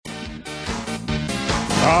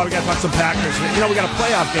Oh, we got to talk some Packers. You know, we got a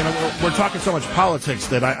playoff game. We're talking so much politics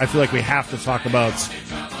that I feel like we have to talk about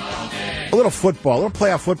a little football, a little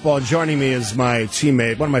playoff football. And joining me is my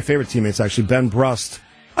teammate, one of my favorite teammates, actually, Ben Brust.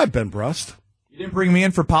 Hi, Ben Brust. You didn't bring me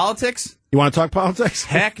in for politics? You want to talk politics?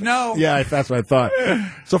 Heck no. Yeah, that's what I thought.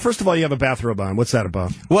 So first of all, you have a bathrobe on. What's that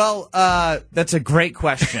about? Well, that's a great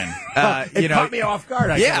question. It caught me off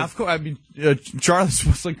guard. Of course. I mean, Charles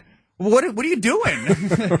was like, what are you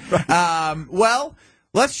doing? Well,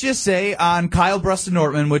 let's just say on Kyle Brust and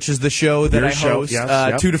Nortman, which is the show that I host,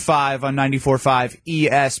 2 to 5 on 94.5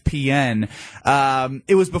 ESPN.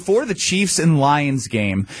 It was before the Chiefs and Lions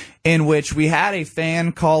game in which we had a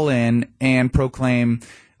fan call in and proclaim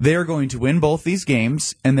they're going to win both these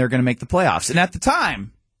games and they're going to make the playoffs. And at the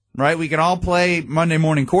time, right, we can all play Monday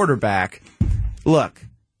morning quarterback. Look,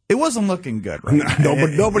 it wasn't looking good, right?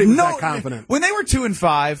 Nobody was that confident. When they were 2 and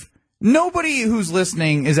 5, nobody who's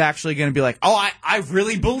listening is actually going to be like, oh, I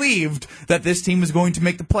really believed that this team was going to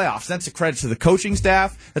make the playoffs. That's a credit to the coaching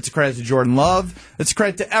staff. That's a credit to Jordan Love. That's a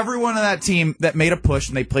credit to everyone on that team that made a push,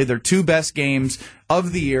 and they played their 2 best games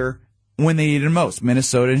of the year when they needed it most,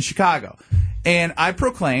 Minnesota and Chicago. And I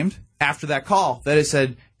proclaimed after that call that it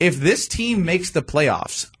said, if this team makes the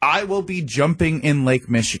playoffs, I will be jumping in Lake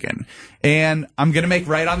Michigan. And I'm going to make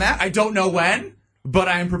right on that. I don't know when, but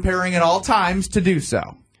I am preparing at all times to do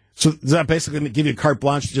so. So does that basically give you carte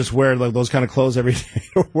blanche to just wear those kind of clothes every day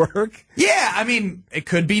to work? Yeah, I mean, it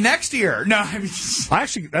could be next year. No, I mean,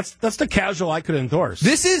 actually, that's the casual I could endorse.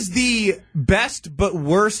 This is the best but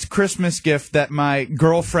worst Christmas gift that my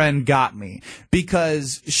girlfriend got me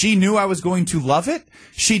because she knew I was going to love it.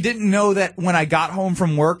 She didn't know that when I got home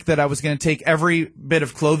from work that I was going to take every bit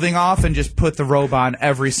of clothing off and just put the robe on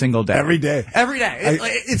every single day. Every day. Every day.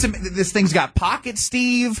 This thing's got pockets,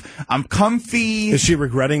 Steve. I'm comfy. Is she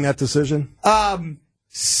regretting that decision?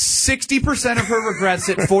 60% of her regrets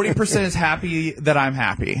it. 40% is happy that I'm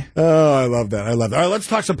happy. Oh, I love that. All right, let's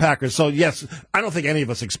talk some Packers. So, yes, I don't think any of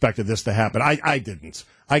us expected this to happen. I didn't.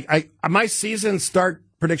 My season start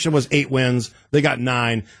prediction was 8 wins. They got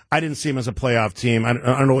 9. I didn't see them as a playoff team. I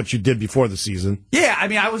don't know what you did before the season. Yeah, I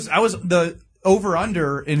mean, I was the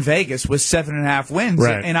over-under in Vegas was 7.5 wins.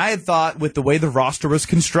 Right. And I had thought with the way the roster was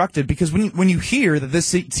constructed, because when you hear that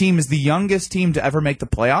this team is the youngest team to ever make the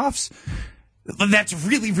playoffs, that's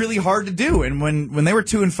really, really hard to do. And when they were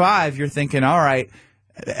 2 and 5, you're thinking, all right,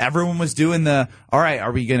 everyone was doing all right,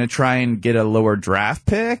 are we going to try and get a lower draft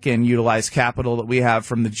pick and utilize capital that we have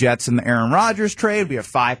from the Jets and the Aaron Rodgers trade? We have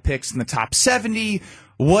 5 picks in the top 70.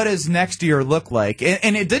 What does next year look like?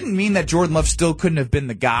 And it didn't mean that Jordan Love still couldn't have been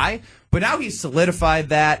the guy, but now he's solidified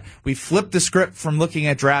that. We flipped the script from looking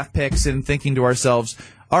at draft picks and thinking to ourselves,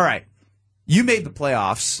 all right, you made the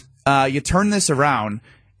playoffs. You turned this around.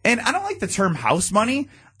 And I don't like the term house money.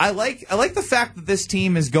 I like the fact that this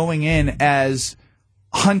team is going in as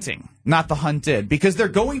hunting, not the hunted, because they're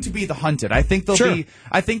going to be the hunted. I think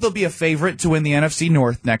they'll be a favorite to win the NFC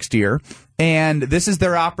North next year, and this is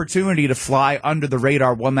their opportunity to fly under the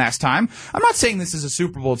radar one last time. I'm not saying this is a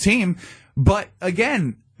Super Bowl team, but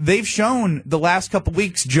again, they've shown the last couple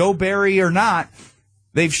weeks, Joe Barry or not,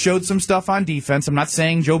 they've showed some stuff on defense. I'm not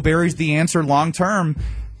saying Joe Barry's the answer long term.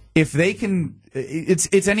 If they can,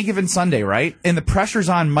 it's any given Sunday, right? And the pressure's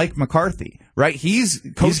on Mike McCarthy, right? He's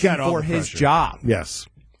coaching for his job. Yes.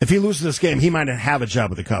 If he loses this game, he might not have a job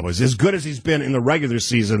with the Cowboys. As good as he's been in the regular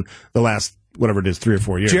season the last, whatever it is, 3 or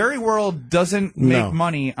 4 years. Jerry World doesn't make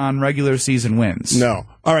money on regular season wins. No.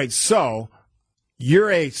 All right, so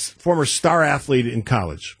you're a former star athlete in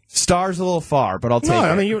college. Star's a little far, but I'll take it.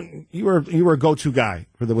 I mean, you were a go-to guy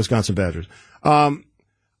for the Wisconsin Badgers.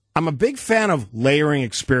 I'm a big fan of layering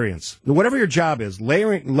experience. Whatever your job is,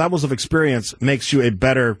 layering levels of experience makes you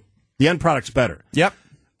the end product's better. Yep.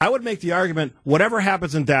 I would make the argument, whatever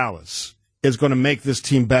happens in Dallas is going to make this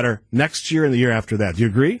team better next year and the year after that. Do you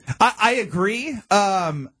agree? I agree.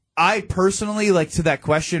 I personally, like, to that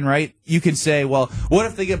question, right, you can say, well, what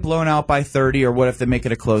if they get blown out by 30 or what if they make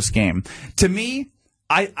it a close game? To me,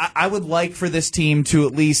 I would like for this team to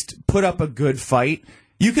at least put up a good fight.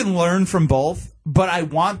 You can learn from both, but I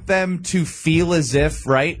want them to feel as if,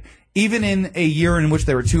 right, even in a year in which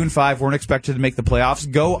they were 2 and 5, weren't expected to make the playoffs,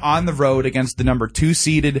 go on the road against the number 2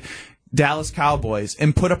 seeded Dallas Cowboys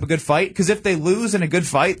and put up a good fight. Because if they lose in a good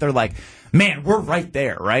fight, they're like, man, we're right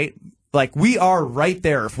there, right? Like, we are right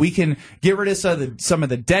there. If we can get rid of some of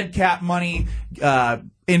the dead cap money,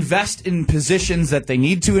 invest in positions that they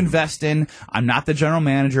need to invest in. I'm not the general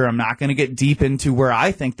manager. I'm not going to get deep into where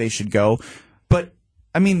I think they should go. But,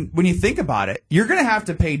 I mean, when you think about it, you're going to have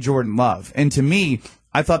to pay Jordan Love. And to me,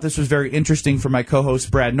 I thought this was very interesting for my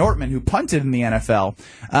co-host Brad Nortman, who punted in the NFL.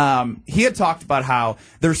 He had talked about how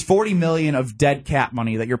there's $40 million of dead cap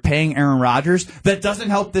money that you're paying Aaron Rodgers that doesn't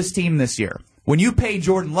help this team this year. When you pay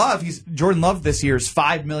Jordan Love, Jordan Love this year is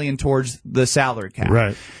 $5 million towards the salary cap.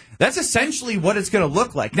 Right. That's essentially what it's going to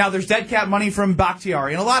look like. Now, there's dead cap money from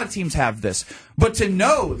Bakhtiari, and a lot of teams have this. But to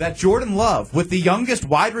know that Jordan Love, with the youngest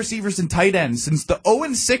wide receivers and tight ends since the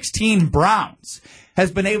 0-16 Browns,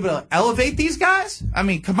 has been able to elevate these guys, I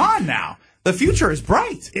mean, come on now. The future is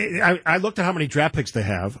bright. I looked at how many draft picks they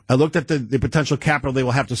have. I looked at the potential capital they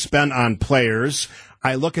will have to spend on players.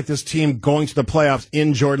 I look at this team going to the playoffs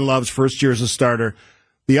in Jordan Love's first year as a starter.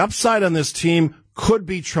 The upside on this team could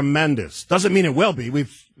be tremendous. Doesn't mean it will be.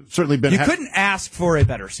 We've certainly been... You couldn't ask for a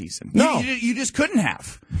better season. No. You just couldn't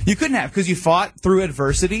have. You couldn't have because you fought through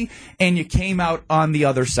adversity and you came out on the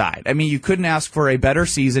other side. I mean, you couldn't ask for a better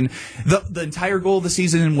season. The entire goal of the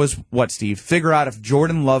season was what, Steve? Figure out if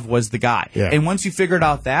Jordan Love was the guy. Yeah. And once you figured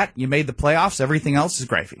out that, you made the playoffs. Everything else is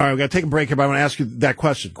gravy. All right, we've got to take a break here, but I want to ask you that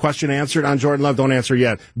question. Question answered on Jordan Love. Don't answer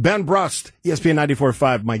yet. Ben Brust, ESPN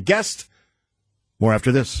 94.5, my guest. More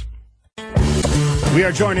after this. We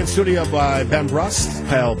are joined in studio by Ben Brust,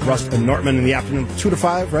 Kyle Brust and Nortman in the afternoon, 2 to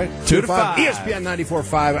 5, right? 2 to 5. ESPN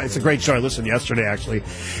 94.5. It's a great show. I listened yesterday, actually.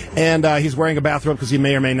 And he's wearing a bathrobe because he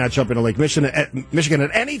may or may not jump into Lake Michigan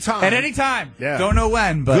at any time. At any time. Yeah. Don't know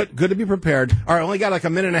when, but... Good to be prepared. All right, only got like a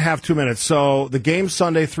minute and a half, 2 minutes. So the game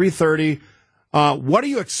Sunday, 3:30. What do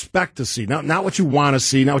you expect to see? Not what you want to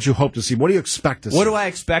see, not what you hope to see. What do you expect to see? What do I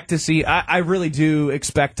expect to see? I really do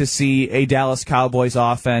expect to see a Dallas Cowboys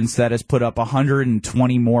offense that has put up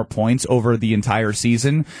 120 more points over the entire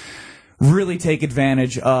season. Really take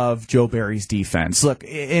advantage of Joe Barry's defense. Look,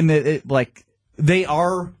 they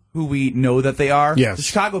are who we know that they are. Yes. The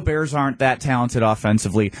Chicago Bears aren't that talented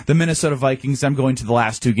offensively. The Minnesota Vikings, I'm going to the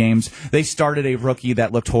last two games, they started a rookie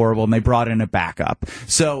that looked horrible, and they brought in a backup.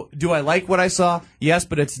 So, do I like what I saw? Yes,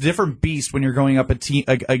 but it's a different beast when you're going up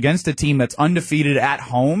against a team that's undefeated at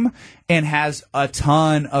home and has a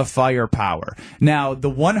ton of firepower. Now, the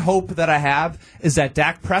one hope that I have is that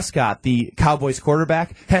Dak Prescott, the Cowboys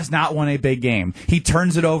quarterback, has not won a big game. He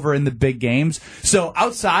turns it over in the big games. So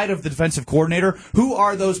outside of the defensive coordinator, who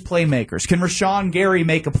are those playmakers? Can Rashawn Gary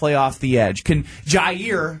make a play off the edge? Can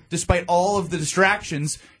Jair, despite all of the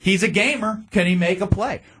distractions, he's a gamer, can he make a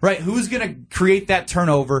play? Right? Who's going to create that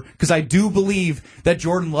turnover? Because I do believe that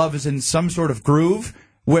Jordan Love is in some sort of groove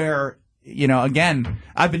where... again,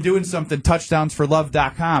 I've been doing something,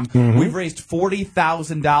 touchdownsforlove.com. Mm-hmm. We've raised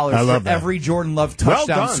 $40,000 for every Jordan Love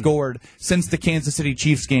touchdown scored since the Kansas City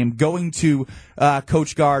Chiefs game. Going to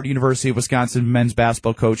Coach Gard, University of Wisconsin men's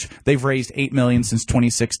basketball coach. They've raised $8 million since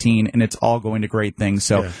 2016, and it's all going to great things.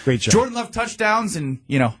 So, great job. Jordan Love touchdowns, and,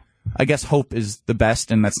 I guess hope is the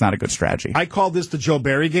best, and that's not a good strategy. I call this the Joe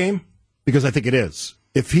Barry game because I think it is.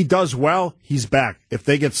 If he does well, he's back. If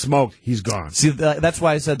they get smoked, he's gone. See, that's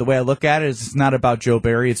why I said the way I look at it is it's not about Joe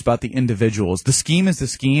Barry, it's about the individuals. The scheme is the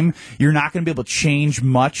scheme. You're not going to be able to change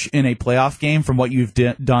much in a playoff game from what you've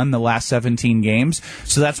done the last 17 games.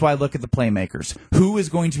 So that's why I look at the playmakers. Who is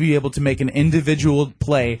going to be able to make an individual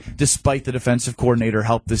play despite the defensive coordinator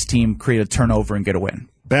help this team create a turnover and get a win?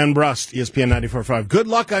 Ben Brust, ESPN 94.5. Good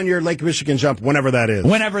luck on your Lake Michigan jump, whenever that is.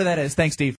 Whenever that is. Thanks, Steve.